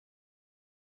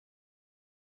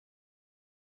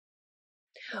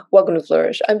Welcome to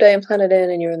Flourish. I'm Diane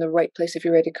Planetin, and you're in the right place if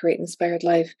you're ready to create an inspired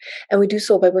life. And we do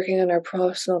so by working on our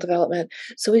personal development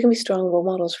so we can be strong role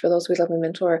models for those we love and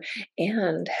mentor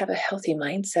and have a healthy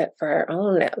mindset for our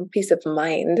own peace of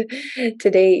mind.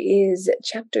 Today is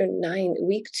chapter 9,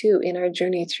 week 2 in our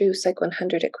journey through Psych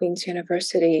 100 at Queen's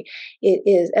University. It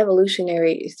is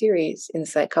evolutionary theories in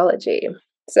psychology.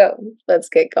 So let's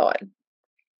get going.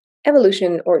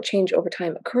 Evolution, or change over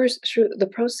time, occurs through the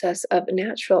process of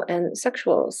natural and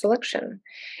sexual selection.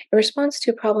 In response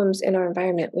to problems in our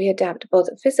environment, we adapt both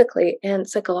physically and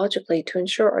psychologically to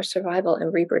ensure our survival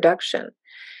and reproduction.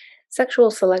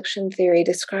 Sexual selection theory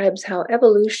describes how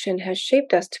evolution has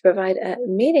shaped us to provide a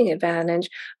mating advantage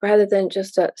rather than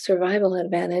just a survival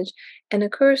advantage, and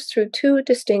occurs through two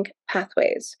distinct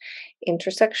pathways: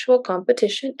 intersexual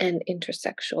competition and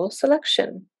intersexual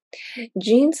selection.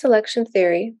 Gene selection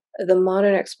theory, the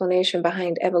modern explanation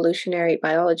behind evolutionary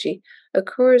biology,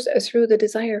 occurs through the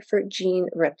desire for gene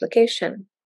replication.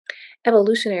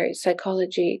 Evolutionary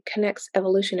psychology connects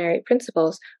evolutionary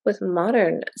principles with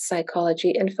modern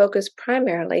psychology and focus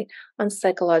primarily on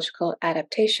psychological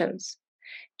adaptations,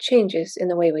 changes in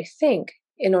the way we think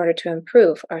in order to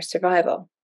improve our survival.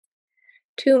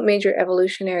 Two major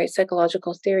evolutionary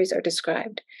psychological theories are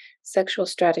described. Sexual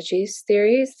strategies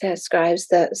theory describes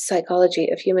the psychology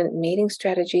of human mating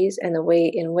strategies and the way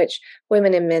in which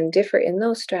women and men differ in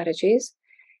those strategies.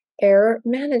 Error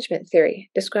management theory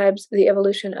describes the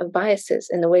evolution of biases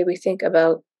in the way we think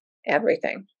about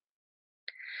everything.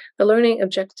 The learning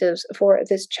objectives for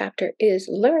this chapter is: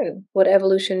 learn what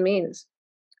evolution means,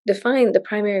 define the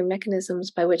primary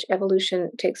mechanisms by which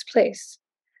evolution takes place,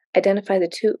 identify the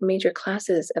two major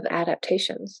classes of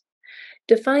adaptations,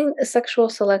 define sexual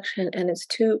selection and its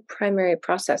two primary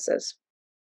processes,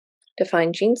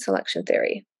 define gene selection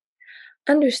theory,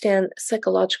 understand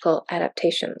psychological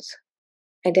adaptations,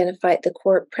 identify the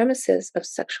core premises of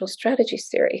sexual strategies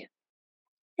theory,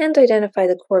 and identify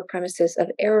the core premises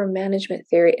of error management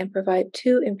theory and provide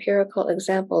two empirical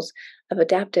examples of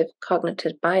adaptive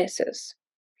cognitive biases.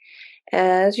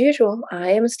 As usual,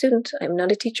 I am a student, I'm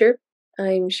not a teacher.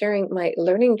 I'm sharing my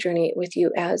learning journey with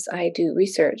you as I do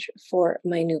research for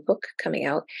my new book coming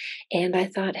out. And I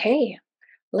thought, hey,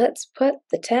 let's put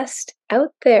the test out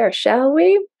there, shall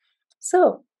we?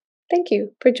 So, thank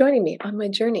you for joining me on my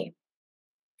journey.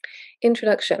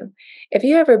 Introduction. If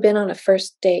you've ever been on a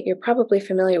first date, you're probably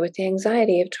familiar with the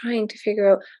anxiety of trying to figure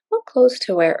out what clothes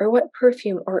to wear or what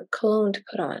perfume or cologne to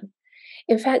put on.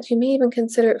 In fact, you may even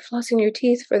consider flossing your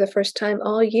teeth for the first time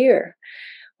all year.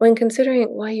 When considering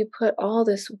why you put all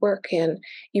this work in,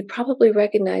 you probably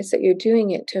recognize that you're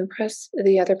doing it to impress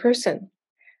the other person.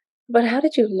 But how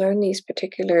did you learn these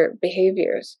particular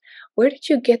behaviors? Where did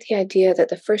you get the idea that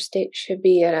the first date should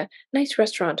be at a nice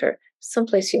restaurant or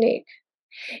someplace unique?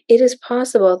 It is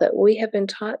possible that we have been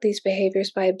taught these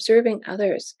behaviors by observing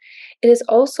others. It is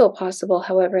also possible,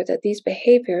 however, that these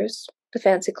behaviors, the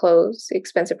fancy clothes, the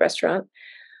expensive restaurant,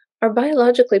 are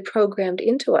biologically programmed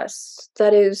into us.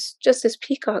 That is, just as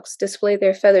peacocks display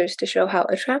their feathers to show how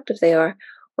attractive they are,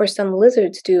 or some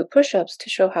lizards do push ups to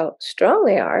show how strong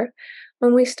they are,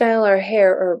 when we style our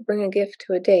hair or bring a gift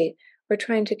to a date, we're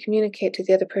trying to communicate to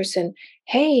the other person,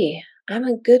 hey, I'm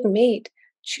a good mate.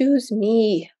 Choose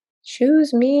me.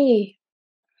 Choose me.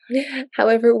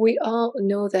 However, we all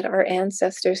know that our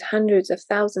ancestors, hundreds of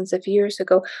thousands of years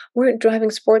ago, weren't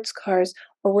driving sports cars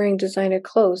or wearing designer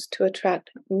clothes to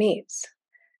attract mates.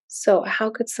 So, how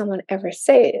could someone ever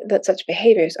say that such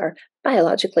behaviors are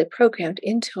biologically programmed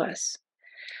into us?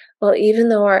 Well, even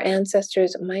though our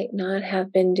ancestors might not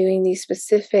have been doing these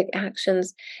specific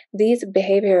actions, these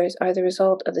behaviors are the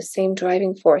result of the same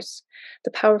driving force,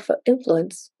 the powerful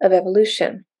influence of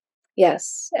evolution.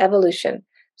 Yes, evolution.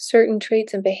 Certain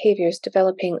traits and behaviors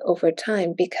developing over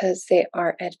time because they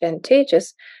are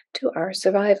advantageous to our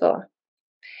survival.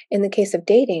 In the case of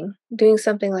dating, doing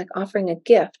something like offering a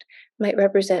gift might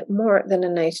represent more than a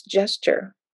nice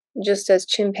gesture. Just as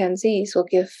chimpanzees will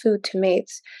give food to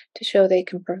mates to show they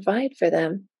can provide for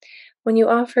them, when you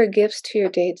offer gifts to your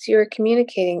dates, you are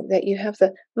communicating that you have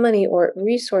the money or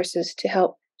resources to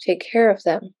help take care of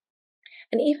them.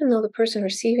 And even though the person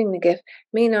receiving the gift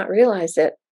may not realize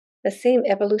it, the same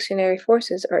evolutionary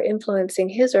forces are influencing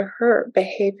his or her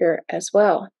behavior as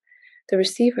well. The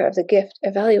receiver of the gift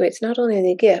evaluates not only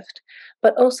the gift,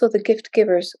 but also the gift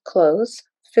giver's clothes,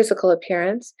 physical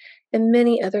appearance, and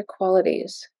many other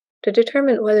qualities to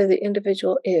determine whether the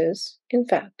individual is, in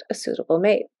fact, a suitable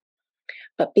mate.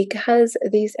 But because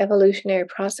these evolutionary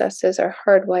processes are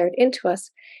hardwired into us,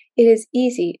 it is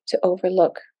easy to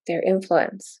overlook their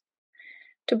influence.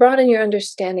 To broaden your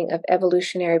understanding of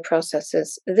evolutionary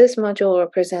processes, this module will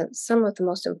present some of the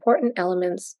most important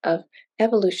elements of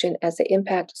evolution as they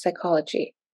impact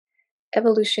psychology.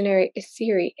 Evolutionary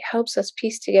theory helps us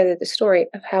piece together the story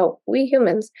of how we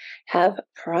humans have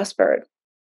prospered.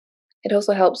 It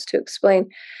also helps to explain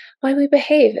why we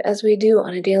behave as we do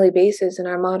on a daily basis in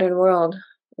our modern world,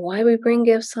 why we bring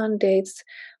gifts on dates,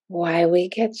 why we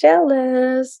get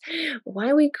jealous,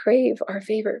 why we crave our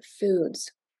favorite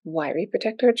foods, why we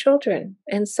protect our children,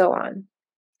 and so on.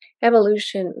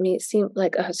 Evolution may seem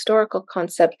like a historical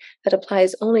concept that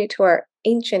applies only to our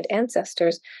ancient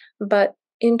ancestors, but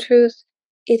in truth,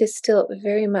 it is still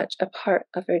very much a part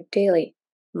of our daily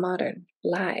modern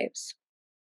lives.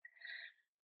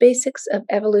 Basics of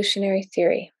evolutionary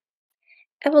theory.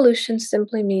 Evolution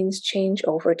simply means change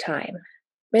over time.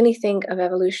 Many think of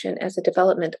evolution as a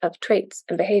development of traits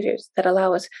and behaviors that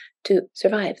allow us to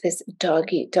survive this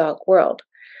dog eat dog world,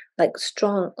 like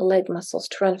strong leg muscles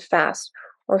to run fast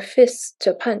or fists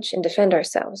to punch and defend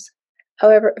ourselves.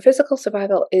 However, physical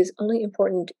survival is only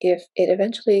important if it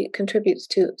eventually contributes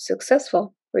to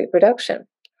successful reproduction.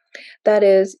 That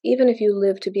is, even if you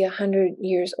live to be 100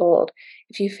 years old,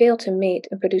 if you fail to mate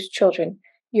and produce children,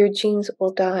 your genes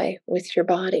will die with your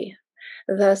body.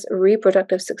 Thus,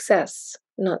 reproductive success,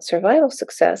 not survival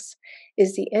success,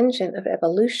 is the engine of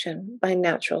evolution by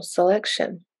natural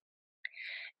selection.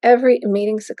 Every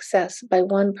mating success by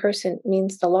one person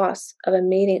means the loss of a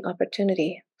mating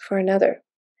opportunity for another.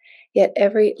 Yet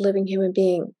every living human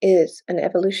being is an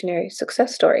evolutionary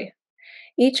success story.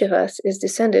 Each of us is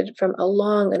descended from a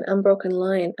long and unbroken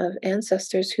line of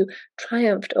ancestors who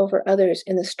triumphed over others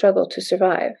in the struggle to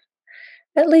survive,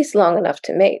 at least long enough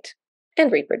to mate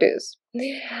and reproduce.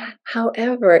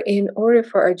 However, in order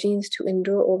for our genes to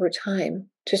endure over time,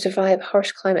 to survive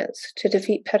harsh climates, to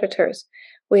defeat predators,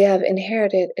 we have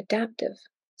inherited adaptive,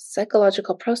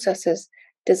 psychological processes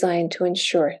designed to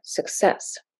ensure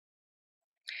success.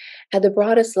 At the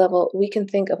broadest level, we can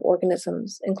think of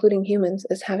organisms, including humans,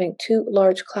 as having two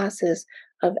large classes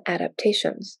of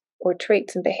adaptations, or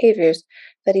traits and behaviors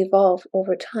that evolve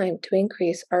over time to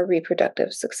increase our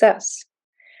reproductive success.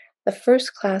 The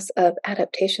first class of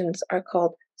adaptations are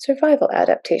called survival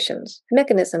adaptations,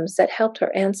 mechanisms that helped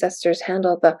our ancestors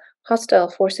handle the hostile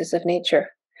forces of nature.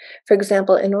 For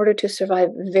example, in order to survive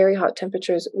very hot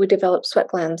temperatures, we develop sweat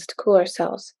glands to cool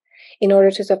ourselves. In order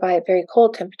to survive very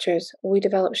cold temperatures, we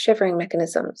develop shivering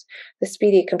mechanisms, the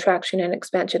speedy contraction and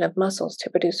expansion of muscles to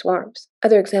produce warmth.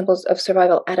 Other examples of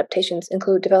survival adaptations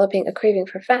include developing a craving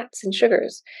for fats and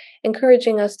sugars,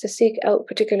 encouraging us to seek out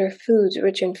particular foods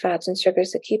rich in fats and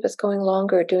sugars that keep us going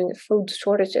longer during food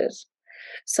shortages.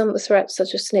 Some threats,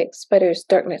 such as snakes, spiders,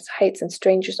 darkness, heights, and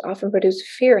strangers, often produce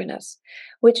fear in us,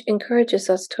 which encourages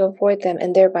us to avoid them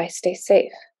and thereby stay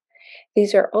safe.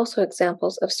 These are also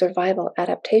examples of survival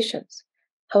adaptations.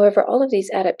 However, all of these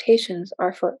adaptations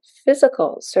are for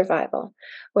physical survival,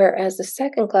 whereas the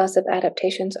second class of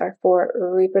adaptations are for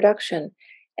reproduction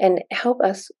and help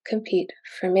us compete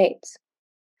for mates.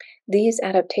 These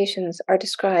adaptations are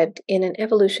described in an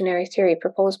evolutionary theory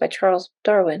proposed by Charles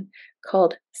Darwin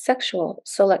called sexual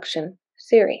selection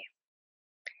theory.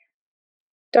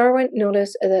 Darwin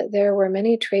noticed that there were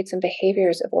many traits and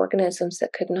behaviors of organisms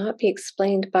that could not be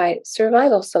explained by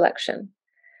survival selection.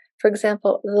 For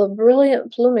example, the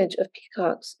brilliant plumage of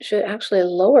peacocks should actually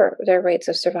lower their rates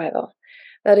of survival.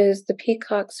 That is, the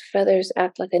peacock's feathers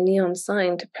act like a neon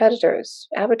sign to predators,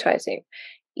 advertising,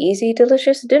 "Easy,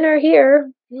 delicious dinner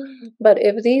here." But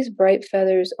if these bright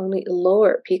feathers only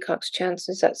lower peacocks'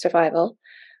 chances at survival,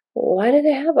 why do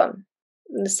they have them?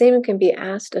 The same can be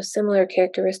asked of similar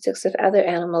characteristics of other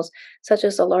animals, such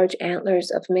as the large antlers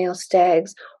of male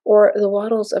stags or the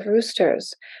wattles of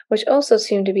roosters, which also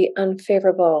seem to be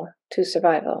unfavorable to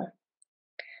survival.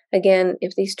 Again,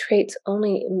 if these traits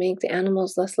only make the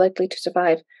animals less likely to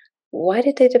survive, why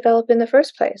did they develop in the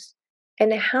first place?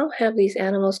 And how have these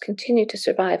animals continued to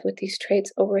survive with these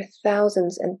traits over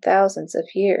thousands and thousands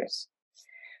of years?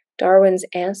 Darwin's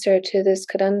answer to this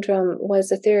conundrum was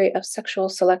the theory of sexual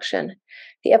selection,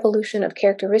 the evolution of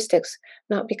characteristics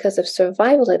not because of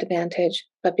survival advantage,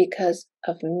 but because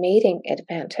of mating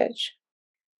advantage.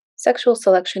 Sexual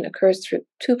selection occurs through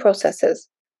two processes.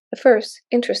 The first,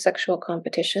 intersexual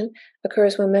competition,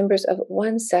 occurs when members of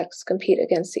one sex compete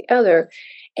against the other,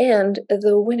 and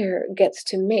the winner gets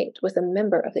to mate with a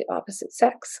member of the opposite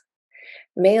sex.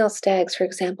 Male stags, for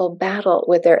example, battle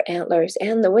with their antlers,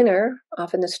 and the winner,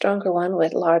 often the stronger one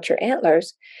with larger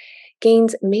antlers,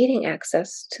 gains mating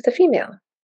access to the female.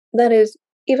 That is,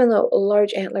 even though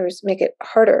large antlers make it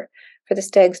harder for the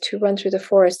stags to run through the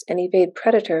forest and evade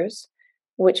predators,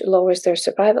 which lowers their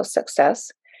survival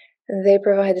success, They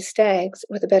provide the stags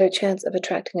with a better chance of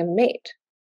attracting a mate,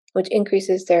 which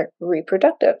increases their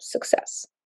reproductive success.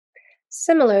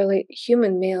 Similarly,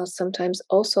 human males sometimes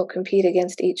also compete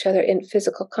against each other in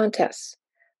physical contests,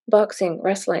 boxing,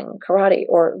 wrestling, karate,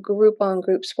 or group on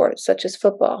group sports such as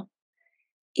football.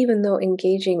 Even though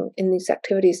engaging in these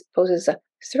activities poses a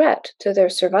threat to their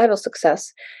survival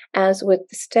success, as with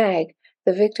the stag,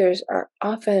 the victors are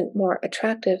often more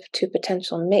attractive to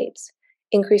potential mates,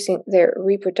 increasing their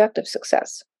reproductive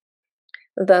success.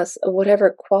 Thus,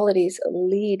 whatever qualities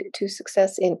lead to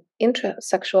success in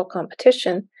intrasexual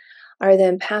competition are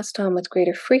then passed on with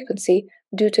greater frequency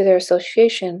due to their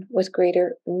association with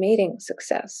greater mating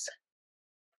success.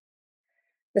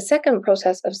 The second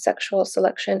process of sexual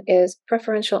selection is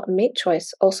preferential mate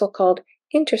choice, also called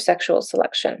intersexual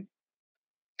selection.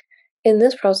 In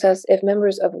this process, if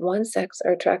members of one sex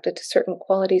are attracted to certain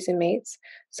qualities in mates,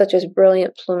 such as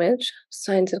brilliant plumage,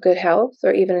 signs of good health,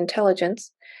 or even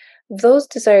intelligence, those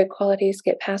desired qualities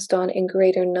get passed on in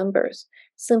greater numbers,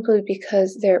 simply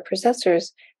because their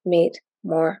possessors mate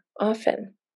more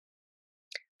often.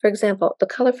 For example, the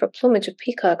colorful plumage of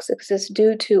peacocks exists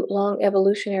due to long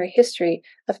evolutionary history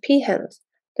of peahens,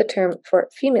 the term for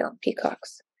female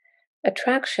peacocks,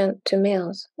 attraction to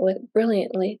males with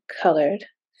brilliantly colored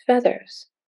feathers.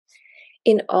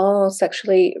 In all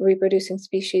sexually reproducing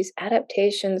species,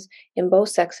 adaptations in both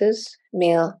sexes,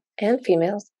 male and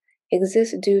females,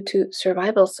 exist due to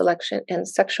survival selection and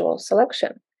sexual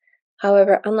selection.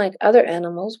 However, unlike other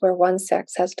animals where one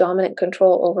sex has dominant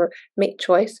control over mate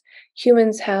choice,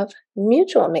 humans have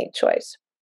mutual mate choice.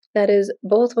 That is,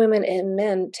 both women and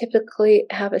men typically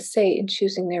have a say in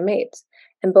choosing their mates,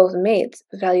 and both mates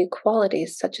value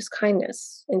qualities such as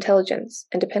kindness, intelligence,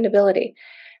 and dependability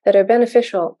that are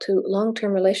beneficial to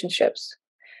long-term relationships,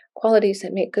 qualities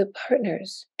that make good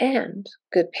partners and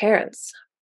good parents.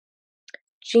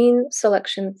 Gene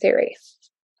selection theory.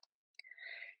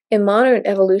 In modern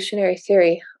evolutionary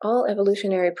theory, all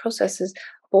evolutionary processes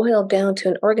boil down to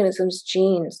an organism's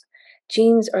genes.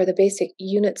 Genes are the basic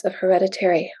units of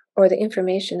hereditary, or the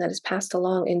information that is passed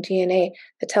along in DNA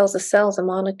that tells the cells and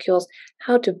molecules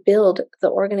how to build the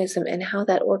organism and how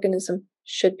that organism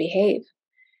should behave.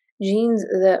 Genes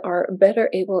that are better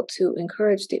able to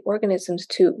encourage the organisms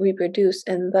to reproduce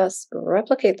and thus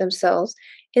replicate themselves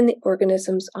in the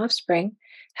organism's offspring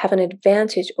have an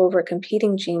advantage over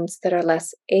competing genes that are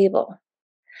less able.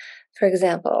 For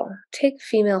example, take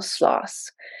female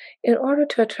sloths. In order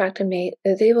to attract a mate,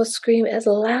 they will scream as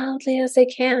loudly as they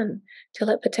can to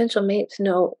let potential mates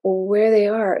know where they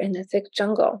are in the thick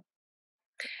jungle.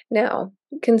 Now,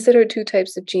 consider two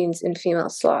types of genes in female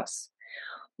sloths.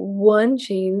 One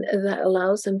gene that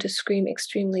allows them to scream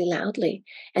extremely loudly,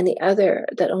 and the other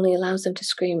that only allows them to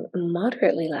scream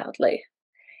moderately loudly.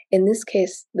 In this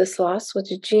case, the sloth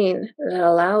with a gene that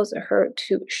allows her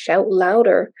to shout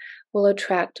louder will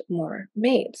attract more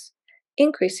mates,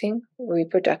 increasing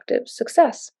reproductive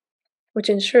success, which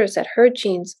ensures that her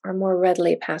genes are more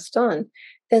readily passed on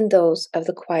than those of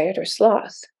the quieter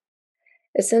sloth.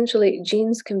 Essentially,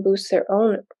 genes can boost their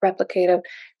own replicative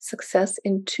success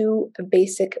in two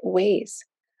basic ways.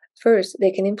 First,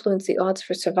 they can influence the odds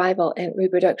for survival and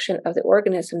reproduction of the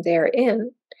organism they are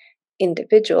in,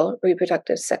 individual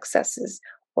reproductive successes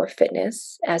or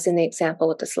fitness, as in the example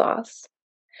with the sloths.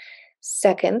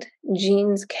 Second,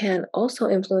 genes can also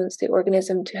influence the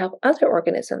organism to help other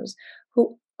organisms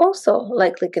who also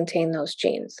likely contain those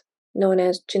genes, known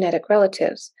as genetic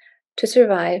relatives, to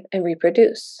survive and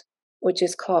reproduce, which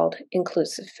is called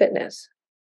inclusive fitness.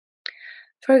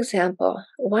 For example,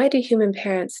 why do human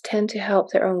parents tend to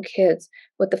help their own kids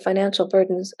with the financial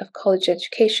burdens of college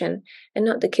education and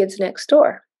not the kids next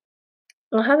door?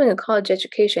 Well, having a college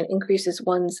education increases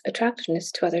one's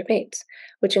attractiveness to other mates,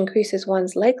 which increases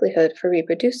one's likelihood for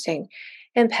reproducing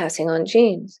and passing on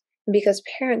genes. Because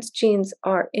parents' genes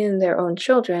are in their own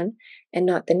children and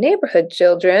not the neighborhood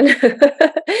children,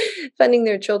 funding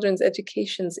their children's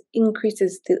educations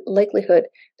increases the likelihood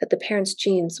that the parents'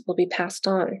 genes will be passed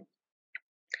on.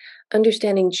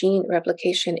 Understanding gene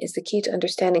replication is the key to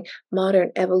understanding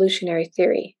modern evolutionary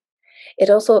theory. It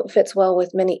also fits well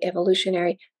with many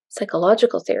evolutionary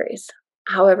psychological theories.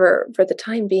 However, for the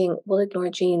time being, we'll ignore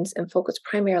genes and focus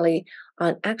primarily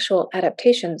on actual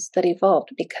adaptations that evolved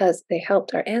because they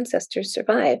helped our ancestors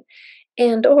survive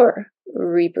and or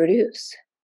reproduce.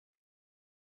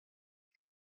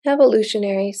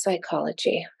 Evolutionary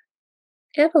psychology.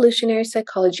 Evolutionary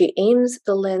psychology aims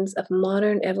the lens of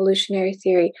modern evolutionary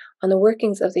theory on the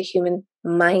workings of the human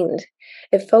mind.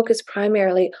 It focused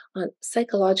primarily on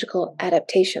psychological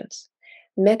adaptations.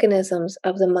 mechanisms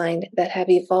of the mind that have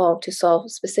evolved to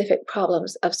solve specific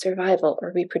problems of survival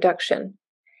or reproduction.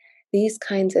 These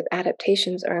kinds of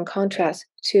adaptations are in contrast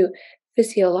to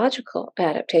physiological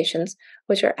adaptations,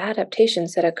 which are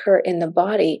adaptations that occur in the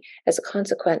body as a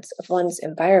consequence of one's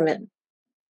environment.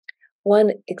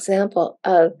 One example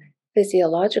of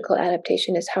physiological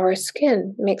adaptation is how our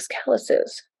skin makes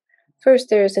calluses. First,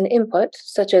 there's an input,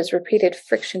 such as repeated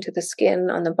friction to the skin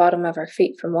on the bottom of our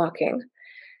feet from walking.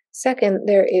 Second,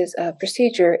 there is a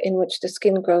procedure in which the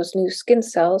skin grows new skin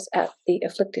cells at the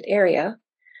afflicted area.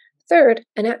 Third,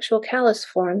 an actual callus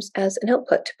forms as an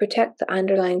output to protect the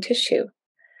underlying tissue,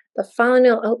 the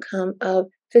final outcome of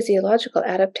physiological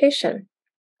adaptation,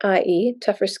 i.e.,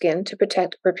 tougher skin to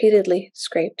protect repeatedly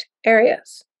scraped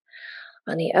areas.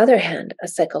 On the other hand, a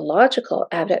psychological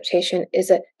adaptation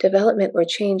is a development or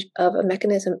change of a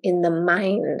mechanism in the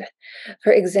mind.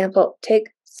 For example, take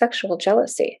sexual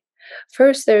jealousy.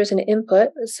 First, there's an input,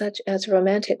 such as a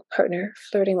romantic partner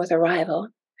flirting with a rival.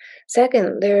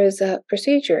 Second, there is a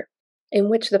procedure in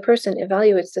which the person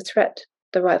evaluates the threat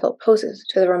the rival poses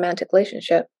to the romantic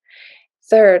relationship.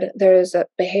 Third, there is a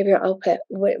behavioral output,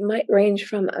 which might range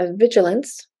from a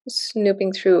vigilance,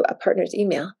 snooping through a partner's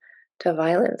email, to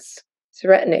violence,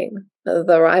 threatening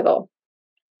the rival.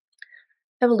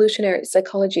 Evolutionary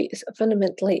psychology is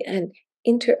fundamentally an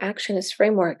interactionist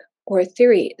framework or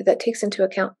theory that takes into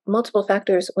account multiple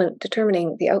factors when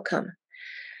determining the outcome.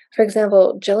 For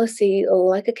example, jealousy,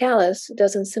 like a callus,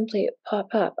 doesn't simply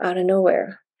pop up out of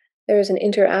nowhere. There is an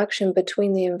interaction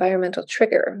between the environmental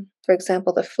trigger, for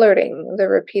example, the flirting, the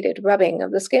repeated rubbing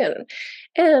of the skin,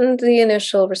 and the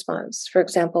initial response, for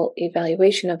example,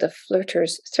 evaluation of the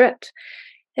flirter's threat,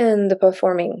 and the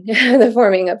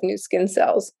forming of new skin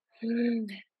cells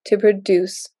to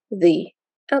produce the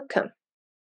outcome.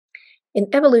 In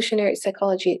evolutionary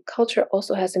psychology, culture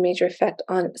also has a major effect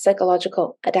on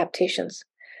psychological adaptations.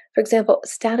 For example,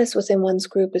 status within one's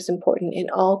group is important in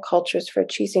all cultures for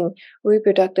achieving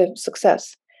reproductive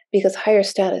success because higher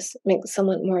status makes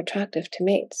someone more attractive to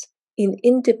mates. In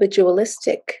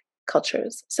individualistic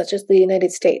cultures, such as the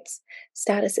United States,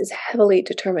 status is heavily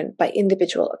determined by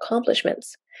individual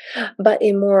accomplishments. But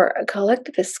in more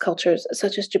collectivist cultures,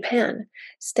 such as Japan,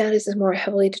 status is more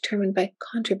heavily determined by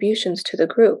contributions to the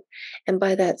group and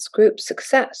by that group's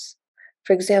success.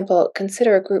 For example,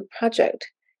 consider a group project.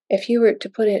 If you were to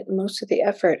put in most of the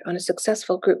effort on a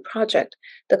successful group project,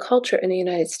 the culture in the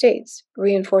United States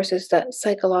reinforces that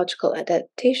psychological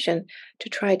adaptation to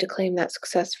try to claim that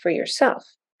success for yourself,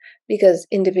 because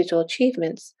individual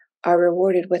achievements are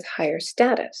rewarded with higher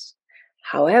status.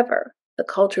 However, the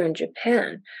culture in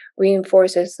Japan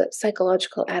reinforces that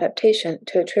psychological adaptation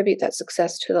to attribute that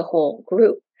success to the whole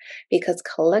group, because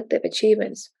collective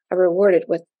achievements are rewarded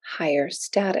with higher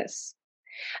status.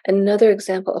 Another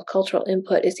example of cultural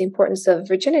input is the importance of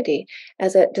virginity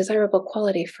as a desirable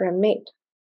quality for a mate.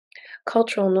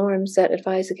 Cultural norms that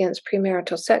advise against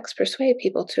premarital sex persuade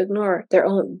people to ignore their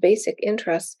own basic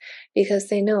interests because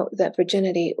they know that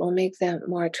virginity will make them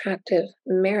more attractive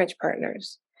marriage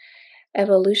partners.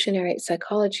 Evolutionary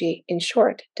psychology, in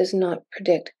short, does not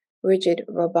predict rigid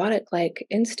robotic like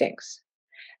instincts.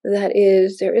 That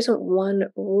is, there isn't one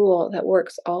rule that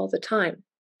works all the time.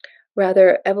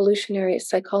 Rather, evolutionary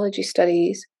psychology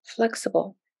studies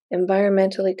flexible,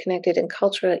 environmentally connected, and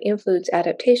culturally influenced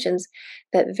adaptations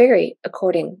that vary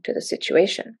according to the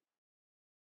situation.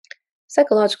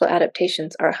 Psychological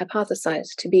adaptations are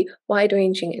hypothesized to be wide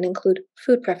ranging and include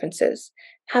food preferences,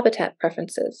 habitat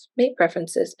preferences, mate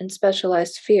preferences, and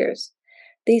specialized fears.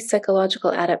 These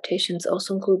psychological adaptations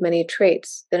also include many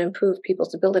traits that improve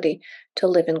people's ability to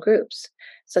live in groups,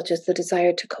 such as the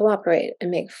desire to cooperate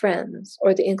and make friends,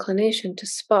 or the inclination to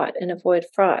spot and avoid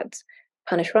frauds,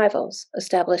 punish rivals,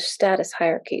 establish status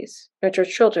hierarchies, nurture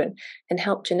children, and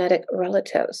help genetic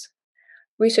relatives.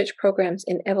 Research programs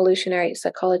in evolutionary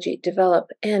psychology develop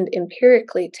and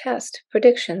empirically test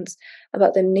predictions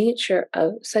about the nature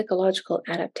of psychological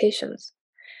adaptations.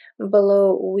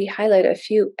 Below, we highlight a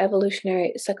few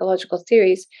evolutionary psychological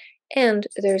theories and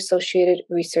their associated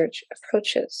research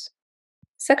approaches.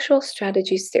 Sexual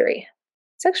strategies theory.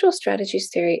 Sexual strategies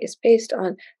theory is based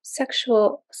on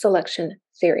sexual selection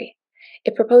theory.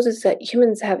 It proposes that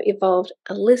humans have evolved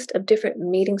a list of different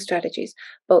mating strategies,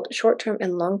 both short term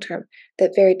and long term,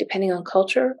 that vary depending on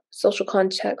culture, social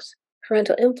context,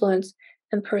 parental influence,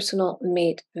 and personal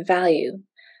mate value,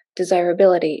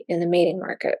 desirability in the mating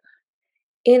market.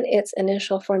 In its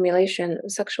initial formulation,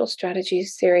 sexual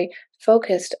strategies theory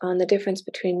focused on the difference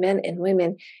between men and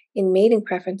women in mating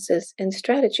preferences and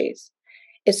strategies.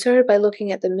 It started by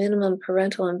looking at the minimum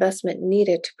parental investment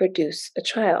needed to produce a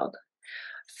child.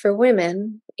 For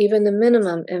women, even the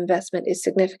minimum investment is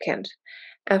significant.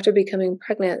 After becoming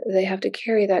pregnant, they have to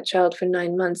carry that child for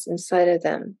 9 months inside of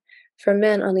them. For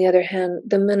men, on the other hand,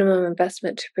 the minimum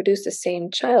investment to produce the same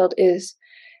child is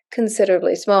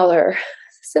considerably smaller,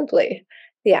 simply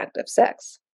the act of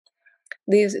sex.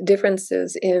 These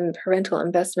differences in parental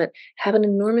investment have an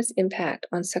enormous impact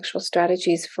on sexual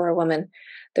strategies for a woman.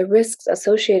 The risks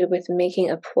associated with making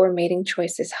a poor mating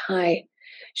choice is high.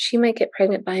 She might get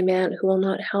pregnant by a man who will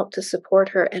not help to support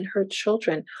her and her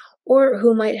children, or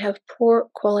who might have poor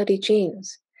quality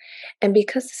genes. And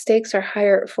because the stakes are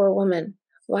higher for a woman,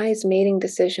 wise mating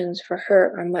decisions for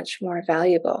her are much more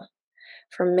valuable.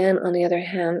 For men, on the other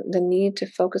hand, the need to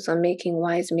focus on making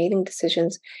wise mating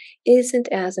decisions isn't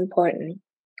as important.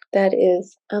 That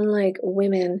is, unlike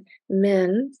women,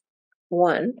 men,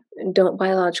 one, don't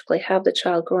biologically have the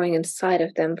child growing inside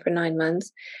of them for 9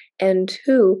 months, and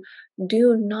two,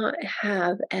 do not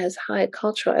have as high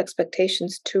cultural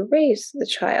expectations to raise the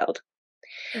child.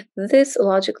 This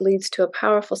logic leads to a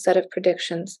powerful set of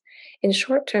predictions. In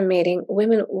short term mating,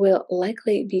 women will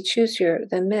likely be choosier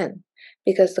than men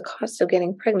because the costs of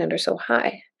getting pregnant are so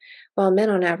high, while men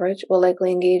on average will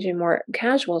likely engage in more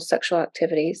casual sexual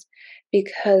activities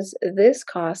because this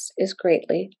cost is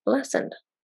greatly lessened.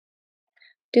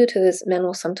 Due to this, men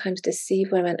will sometimes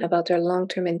deceive women about their long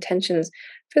term intentions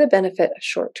for the benefit of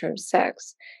short term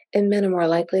sex, and men are more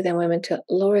likely than women to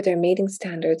lower their mating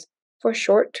standards for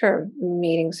short term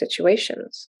mating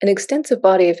situations. An extensive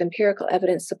body of empirical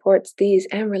evidence supports these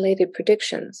and related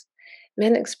predictions.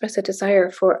 Men express a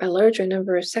desire for a larger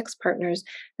number of sex partners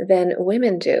than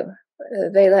women do.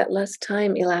 They let less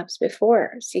time elapse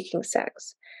before seeking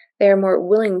sex. They are more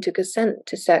willing to consent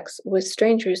to sex with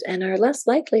strangers and are less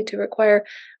likely to require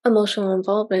emotional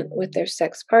involvement with their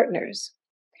sex partners.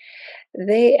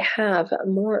 They have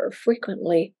more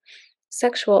frequently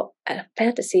sexual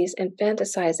fantasies and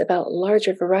fantasize about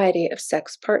larger variety of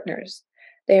sex partners.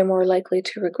 They are more likely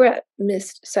to regret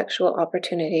missed sexual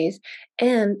opportunities,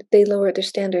 and they lower their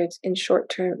standards in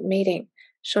short-term mating,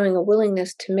 showing a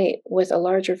willingness to mate with a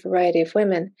larger variety of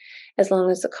women as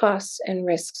long as the costs and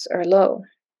risks are low.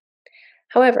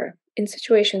 However, in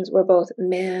situations where both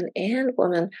man and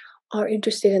woman are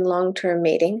interested in long term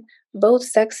mating, both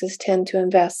sexes tend to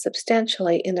invest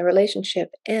substantially in the relationship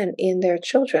and in their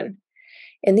children.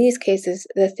 In these cases,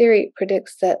 the theory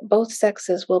predicts that both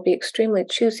sexes will be extremely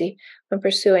choosy when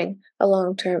pursuing a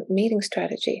long term mating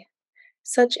strategy.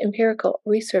 Such empirical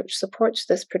research supports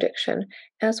this prediction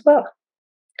as well.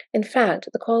 In fact,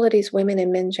 the qualities women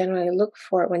and men generally look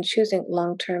for when choosing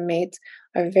long term mates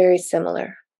are very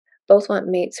similar. Both want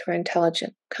mates who are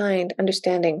intelligent, kind,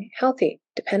 understanding, healthy,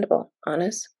 dependable,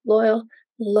 honest, loyal,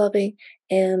 loving,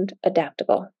 and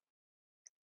adaptable.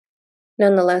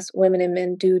 Nonetheless, women and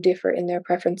men do differ in their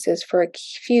preferences for a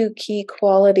few key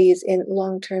qualities in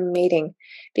long term mating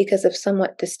because of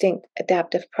somewhat distinct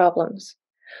adaptive problems.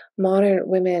 Modern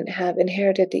women have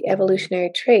inherited the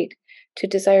evolutionary trait to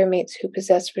desire mates who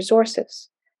possess resources,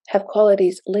 have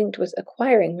qualities linked with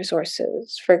acquiring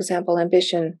resources, for example,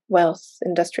 ambition, wealth,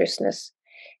 industriousness,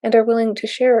 and are willing to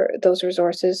share those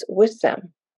resources with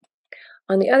them.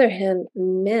 On the other hand,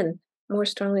 men more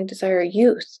strongly desire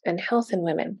youth and health in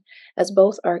women, as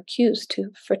both are cues to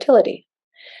fertility.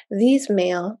 These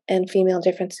male and female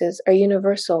differences are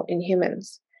universal in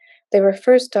humans. They were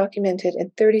first documented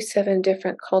in 37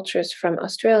 different cultures from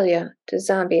Australia to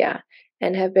Zambia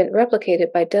and have been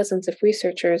replicated by dozens of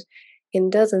researchers in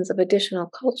dozens of additional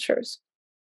cultures.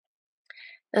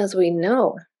 As we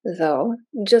know, though,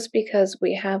 just because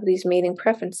we have these mating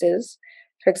preferences,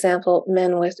 for example,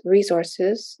 men with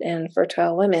resources and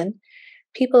fertile women,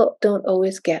 people don't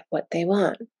always get what they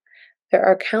want. There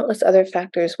are countless other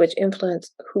factors which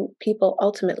influence who people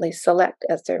ultimately select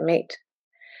as their mate.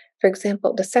 For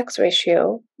example, the sex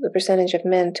ratio, the percentage of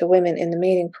men to women in the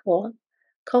mating pool,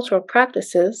 cultural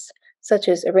practices, such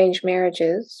as arranged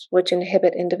marriages, which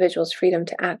inhibit individuals' freedom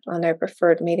to act on their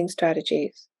preferred mating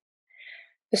strategies.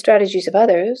 The strategies of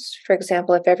others, for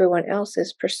example, if everyone else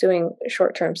is pursuing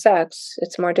short term sex,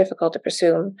 it's more difficult to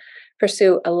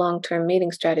pursue a long term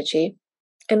mating strategy,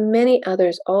 and many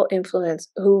others all influence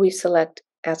who we select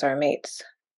as our mates.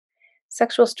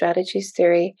 Sexual strategies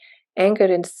theory, anchored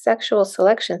in sexual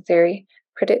selection theory,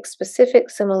 predicts specific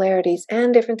similarities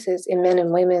and differences in men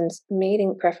and women's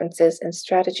mating preferences and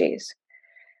strategies.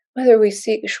 Whether we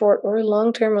seek short or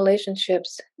long term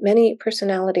relationships, many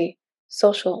personality,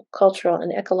 social, cultural,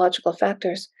 and ecological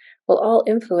factors will all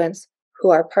influence who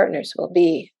our partners will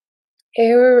be.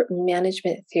 Error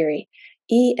management theory,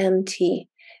 EMT,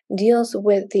 deals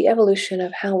with the evolution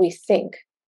of how we think,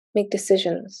 make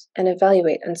decisions, and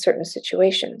evaluate uncertain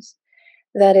situations.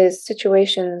 That is,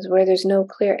 situations where there's no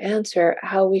clear answer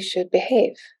how we should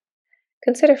behave.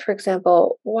 Consider, for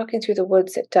example, walking through the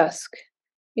woods at dusk.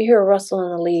 You hear a rustle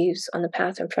in the leaves on the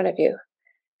path in front of you.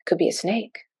 It could be a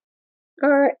snake,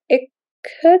 or it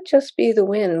could just be the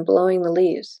wind blowing the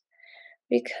leaves.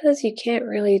 Because you can't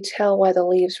really tell why the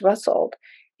leaves rustled,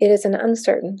 it is an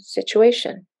uncertain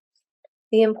situation.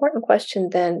 The important question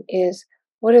then is,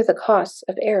 what are the costs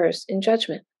of errors in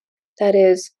judgment? That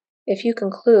is, if you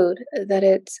conclude that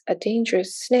it's a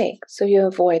dangerous snake, so you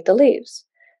avoid the leaves,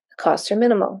 the costs are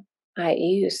minimal,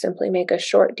 i.e., you simply make a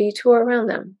short detour around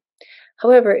them.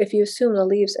 However, if you assume the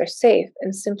leaves are safe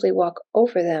and simply walk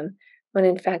over them, when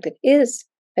in fact it is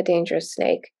a dangerous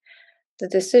snake, the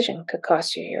decision could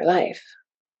cost you your life.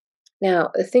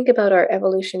 Now, think about our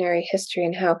evolutionary history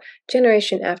and how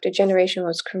generation after generation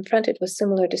was confronted with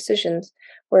similar decisions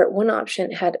where one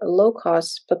option had a low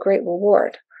cost but great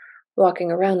reward,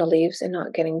 walking around the leaves and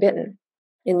not getting bitten,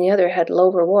 and the other had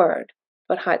low reward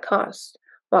but high cost,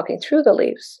 walking through the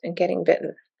leaves and getting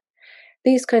bitten.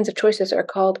 These kinds of choices are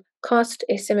called cost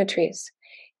asymmetries.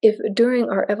 If during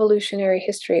our evolutionary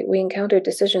history we encountered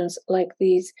decisions like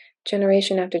these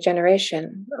generation after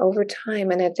generation, over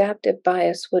time an adaptive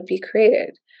bias would be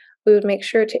created. We would make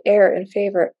sure to err in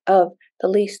favor of the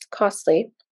least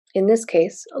costly, in this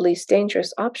case, least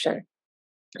dangerous option.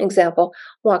 Example,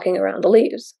 walking around the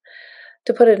leaves.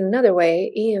 To put it another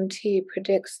way, EMT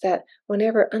predicts that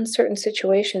whenever uncertain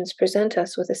situations present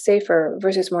us with a safer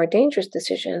versus more dangerous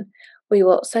decision, we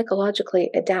will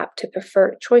psychologically adapt to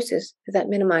prefer choices that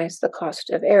minimize the cost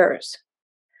of errors.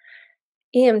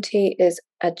 EMT is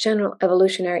a general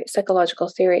evolutionary psychological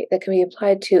theory that can be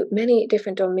applied to many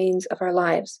different domains of our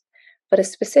lives, but a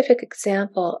specific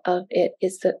example of it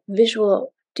is the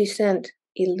visual descent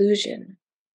illusion.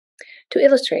 To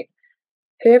illustrate,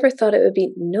 whoever thought it would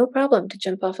be no problem to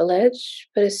jump off a ledge,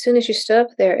 but as soon as you stood up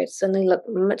there, it suddenly looked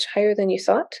much higher than you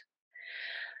thought?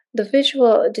 The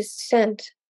visual descent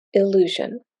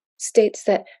illusion states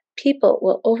that people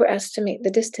will overestimate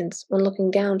the distance when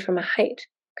looking down from a height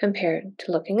compared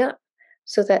to looking up,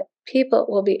 so that people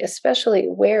will be especially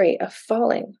wary of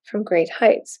falling from great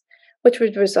heights, which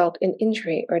would result in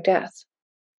injury or death.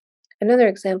 Another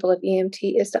example of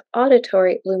EMT is the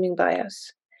auditory looming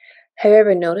bias. Have you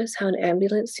ever noticed how an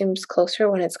ambulance seems closer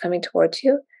when it's coming towards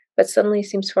you, but suddenly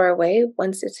seems far away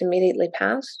once it's immediately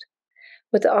passed?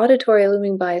 With the auditory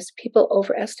looming bias, people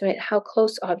overestimate how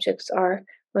close objects are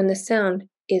when the sound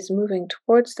is moving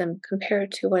towards them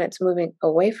compared to when it's moving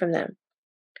away from them.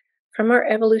 From our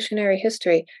evolutionary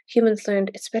history, humans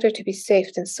learned it's better to be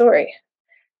safe than sorry.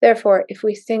 Therefore, if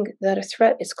we think that a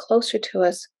threat is closer to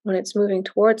us when it's moving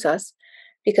towards us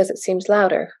because it seems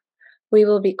louder, we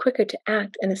will be quicker to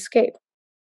act and escape.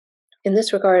 In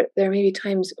this regard, there may be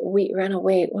times we ran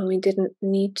away when we didn't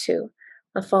need to,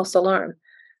 a false alarm,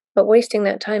 but wasting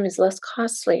that time is less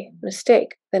costly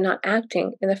mistake than not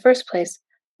acting in the first place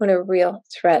when a real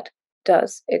threat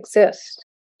does exist.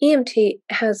 EMT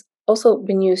has also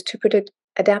been used to predict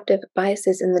adaptive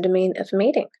biases in the domain of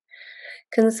mating.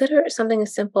 Consider something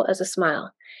as simple as a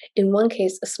smile. In one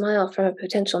case, a smile from a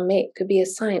potential mate could be a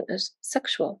sign of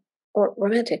sexual or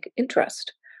romantic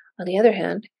interest. On the other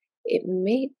hand, it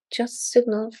may just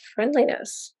signal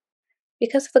friendliness.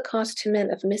 Because of the cost to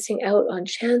men of missing out on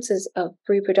chances of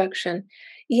reproduction,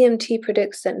 EMT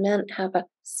predicts that men have a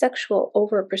sexual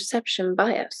overperception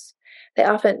bias. They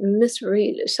often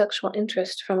misread sexual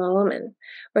interest from a woman,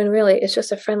 when really it's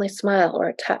just a friendly smile or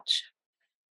a touch.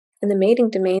 In the mating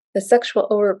domain, the sexual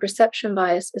overperception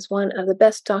bias is one of the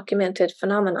best documented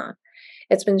phenomena.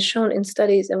 It's been shown in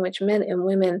studies in which men and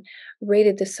women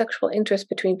rated the sexual interest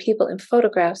between people in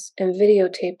photographs and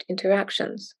videotaped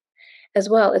interactions. As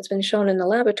well, it's been shown in the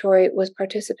laboratory with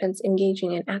participants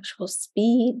engaging in actual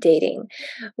speed dating,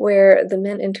 where the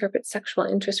men interpret sexual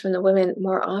interest from the women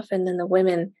more often than the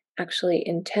women actually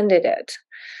intended it.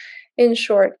 In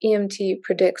short, EMT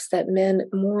predicts that men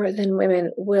more than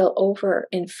women will over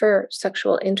infer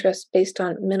sexual interest based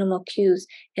on minimal cues,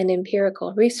 and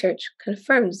empirical research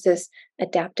confirms this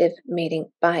adaptive mating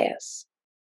bias.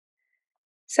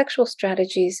 Sexual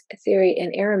strategies theory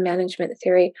and error management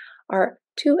theory are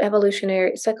two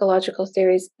evolutionary psychological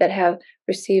theories that have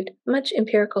received much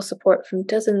empirical support from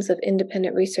dozens of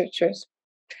independent researchers.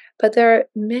 But there are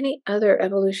many other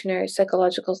evolutionary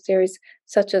psychological theories,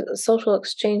 such as social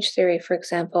exchange theory, for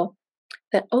example,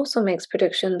 that also makes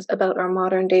predictions about our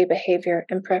modern day behavior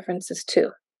and preferences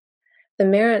too. The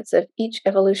merits of each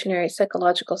evolutionary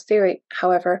psychological theory,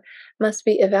 however, must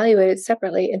be evaluated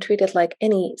separately and treated like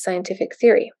any scientific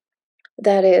theory.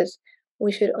 That is,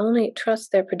 we should only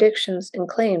trust their predictions and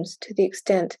claims to the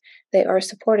extent they are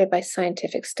supported by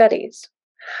scientific studies.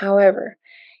 However,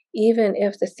 even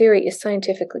if the theory is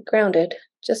scientifically grounded,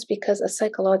 just because a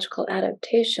psychological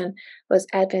adaptation was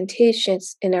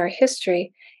advantageous in our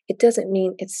history, it doesn't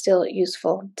mean it's still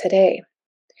useful today.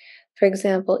 For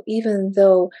example, even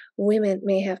though women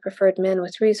may have preferred men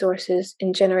with resources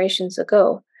in generations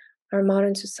ago, our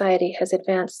modern society has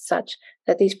advanced such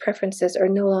that these preferences are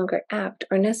no longer apt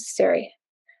or necessary.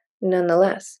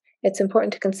 Nonetheless, it's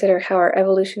important to consider how our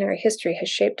evolutionary history has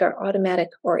shaped our automatic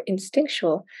or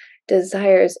instinctual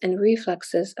desires and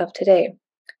reflexes of today,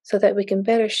 so that we can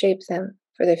better shape them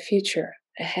for the future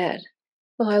ahead.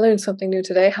 Well, I learned something new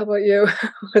today. How about you?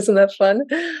 Wasn't that fun?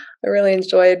 I really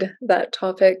enjoyed that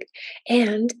topic.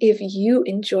 And if you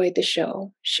enjoyed the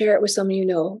show, share it with someone you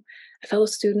know, a fellow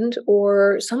student,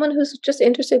 or someone who's just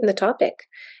interested in the topic.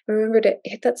 And remember to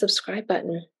hit that subscribe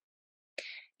button.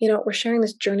 We're sharing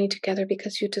this journey together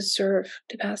because you deserve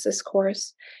to pass this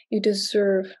course. You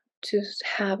deserve to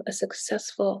have a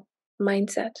successful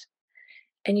mindset,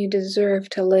 and you deserve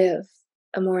to live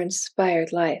a more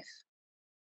inspired life.